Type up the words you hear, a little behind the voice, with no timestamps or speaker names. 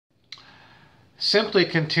Simply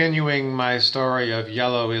continuing my story of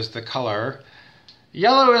yellow is the color.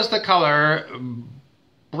 Yellow is the color,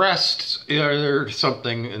 breasts or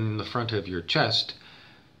something in the front of your chest.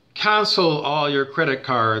 Cancel all your credit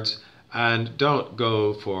cards and don't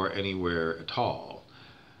go for anywhere at all.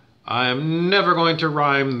 I am never going to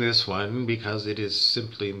rhyme this one because it is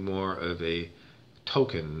simply more of a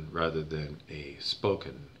token rather than a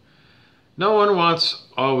spoken. No one wants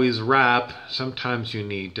always rap. Sometimes you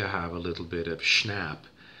need to have a little bit of schnapp.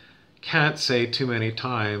 Can't say too many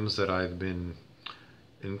times that I've been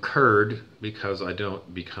incurred because I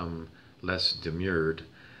don't become less demurred.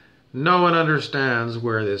 No one understands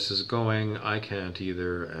where this is going. I can't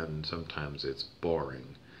either, and sometimes it's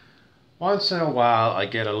boring. Once in a while I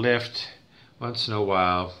get a lift. Once in a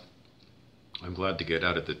while I'm glad to get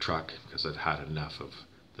out of the truck because I've had enough of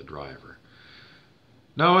the driver.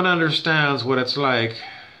 No one understands what it's like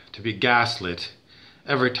to be gaslit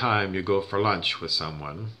every time you go for lunch with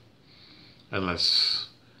someone, unless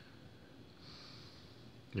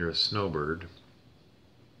you're a snowbird.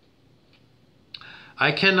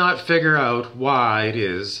 I cannot figure out why it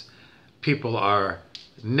is people are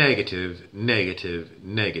negative, negative,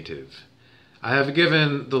 negative. I have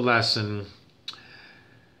given the lesson,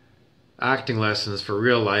 acting lessons for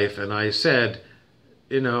real life, and I said,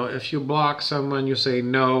 if you block someone, you say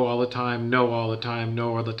no all the time, no all the time,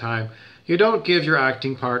 no all the time. You don't give your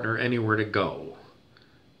acting partner anywhere to go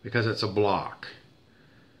because it's a block.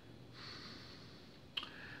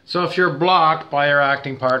 So if you're blocked by your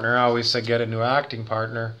acting partner, I always say get a new acting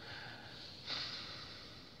partner.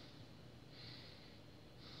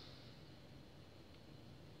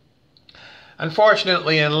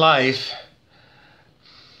 Unfortunately in life,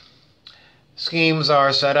 schemes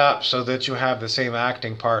are set up so that you have the same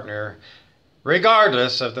acting partner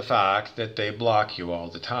regardless of the fact that they block you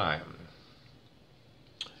all the time.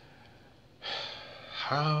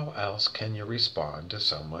 How else can you respond to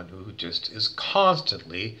someone who just is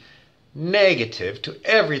constantly negative to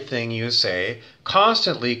everything you say,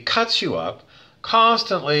 constantly cuts you up,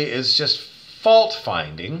 constantly is just fault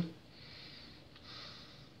finding?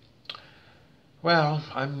 Well,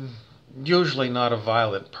 I'm usually not a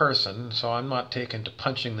violent person, so I'm not taken to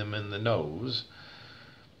punching them in the nose.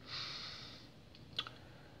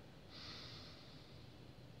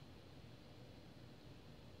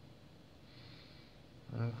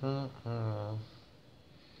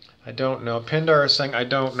 I don't know. Pindar is saying, I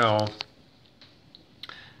don't know.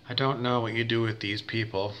 I don't know what you do with these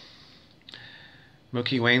people.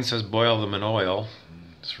 Mookie Wayne says boil them in oil.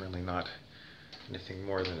 It's really not anything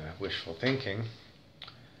more than a wishful thinking.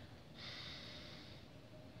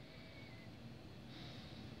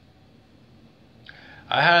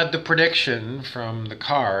 I had the prediction from the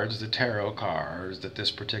cards, the tarot cards, that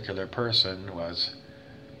this particular person was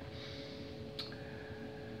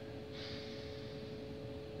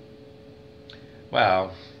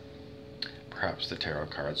well, perhaps the tarot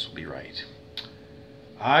cards will be right.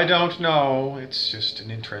 I don't know. It's just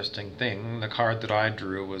an interesting thing. The card that I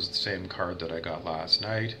drew was the same card that I got last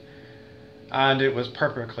night, and it was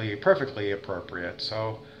perfectly appropriate.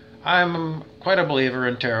 So I'm quite a believer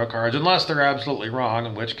in tarot cards, unless they're absolutely wrong,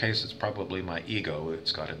 in which case it's probably my ego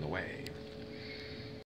that's got in the way.